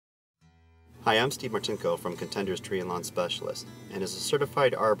Hi, I'm Steve Martinko from Contender's Tree and Lawn Specialist, and as a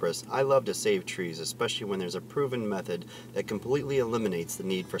certified arborist, I love to save trees, especially when there's a proven method that completely eliminates the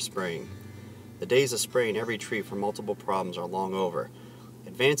need for spraying. The days of spraying every tree for multiple problems are long over.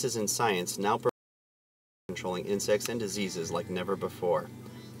 Advances in science now provide controlling insects and diseases like never before.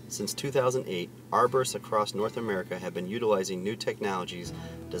 Since 2008, arborists across North America have been utilizing new technologies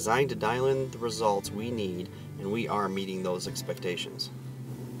designed to dial in the results we need, and we are meeting those expectations.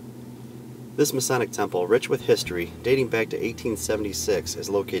 This Masonic temple, rich with history, dating back to 1876, is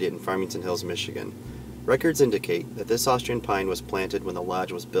located in Farmington Hills, Michigan. Records indicate that this Austrian pine was planted when the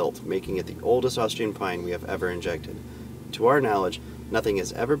lodge was built, making it the oldest Austrian pine we have ever injected. To our knowledge, nothing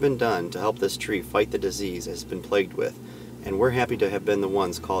has ever been done to help this tree fight the disease it has been plagued with, and we're happy to have been the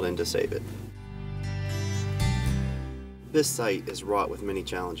ones called in to save it. This site is wrought with many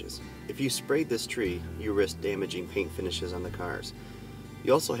challenges. If you sprayed this tree, you risk damaging paint finishes on the cars.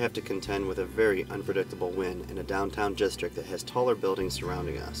 You also have to contend with a very unpredictable wind in a downtown district that has taller buildings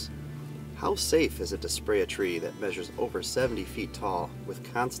surrounding us. How safe is it to spray a tree that measures over 70 feet tall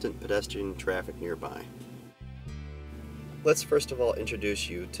with constant pedestrian traffic nearby? Let's first of all introduce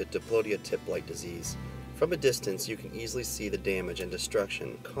you to Diplodia Tip Blight disease. From a distance, you can easily see the damage and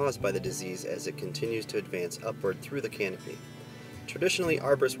destruction caused by the disease as it continues to advance upward through the canopy. Traditionally,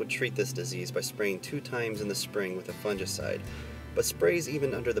 arborists would treat this disease by spraying 2 times in the spring with a fungicide, but sprays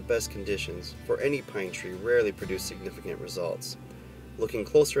even under the best conditions for any pine tree rarely produce significant results. Looking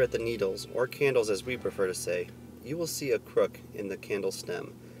closer at the needles, or candles as we prefer to say, you will see a crook in the candle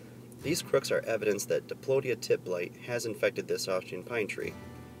stem. These crooks are evidence that Diplodia Tip Blight has infected this Austrian pine tree.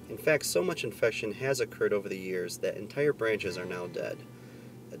 In fact, so much infection has occurred over the years that entire branches are now dead.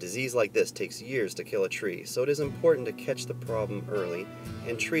 A disease like this takes years to kill a tree, so it is important to catch the problem early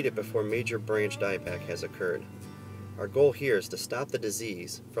and treat it before major branch dieback has occurred. Our goal here is to stop the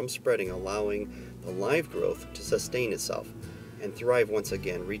disease from spreading, allowing the live growth to sustain itself and thrive once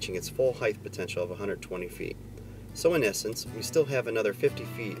again, reaching its full height potential of 120 feet. So in essence, we still have another 50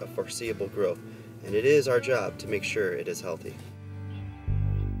 feet of foreseeable growth, and it is our job to make sure it is healthy.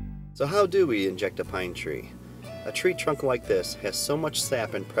 So how do we inject a pine tree? A tree trunk like this has so much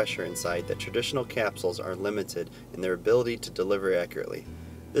sap and pressure inside that traditional capsules are limited in their ability to deliver accurately.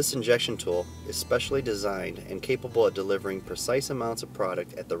 This injection tool is specially designed and capable of delivering precise amounts of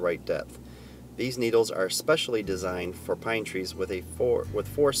product at the right depth. These needles are specially designed for pine trees with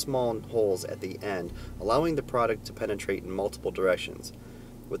four small holes at the end, allowing the product to penetrate in multiple directions.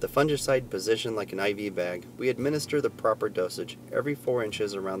 With the fungicide positioned like an IV bag, we administer the proper dosage every 4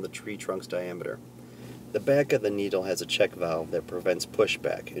 inches around the tree trunk's diameter. The back of the needle has a check valve that prevents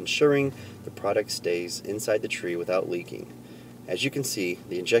pushback, ensuring the product stays inside the tree without leaking. As you can see,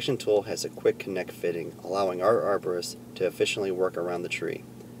 the injection tool has a quick connect fitting, allowing our arborists to efficiently work around the tree.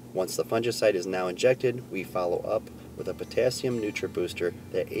 Once the fungicide is now injected, we follow up with a potassium nutrient booster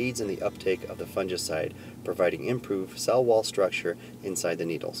that aids in the uptake of the fungicide, providing improved cell wall structure inside the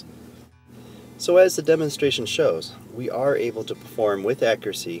needles. So as the demonstration shows, we are able to perform with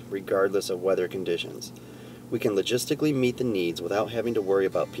accuracy regardless of weather conditions. We can logistically meet the needs without having to worry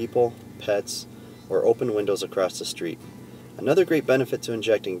about people, pets, or open windows across the street. Another great benefit to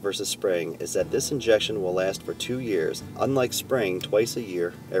injecting versus spraying is that this injection will last for 2 years, unlike spraying twice a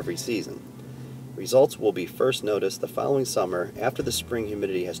year every season. Results will be first noticed the following summer after the spring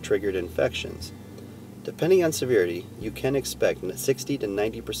humidity has triggered infections. Depending on severity, you can expect 60 to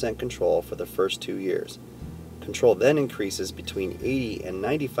 90% control for the first 2 years. Control then increases between 80 and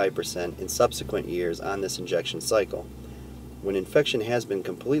 95% in subsequent years on this injection cycle. When infection has been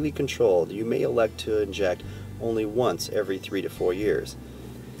completely controlled, you may elect to inject only once every 3 to 4 years.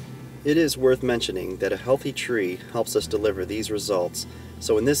 It is worth mentioning that a healthy tree helps us deliver these results,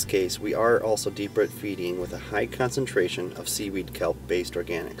 so in this case we are also deep root feeding with a high concentration of seaweed kelp based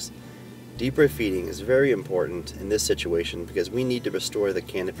organics. Deep root feeding is very important in this situation because we need to restore the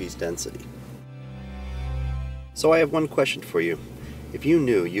canopy's density. So I have one question for you. If you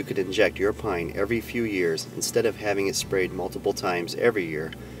knew you could inject your pine every few years instead of having it sprayed multiple times every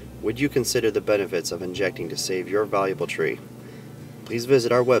year, would you consider the benefits of injecting to save your valuable tree? Please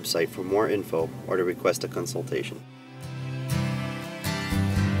visit our website for more info or to request a consultation.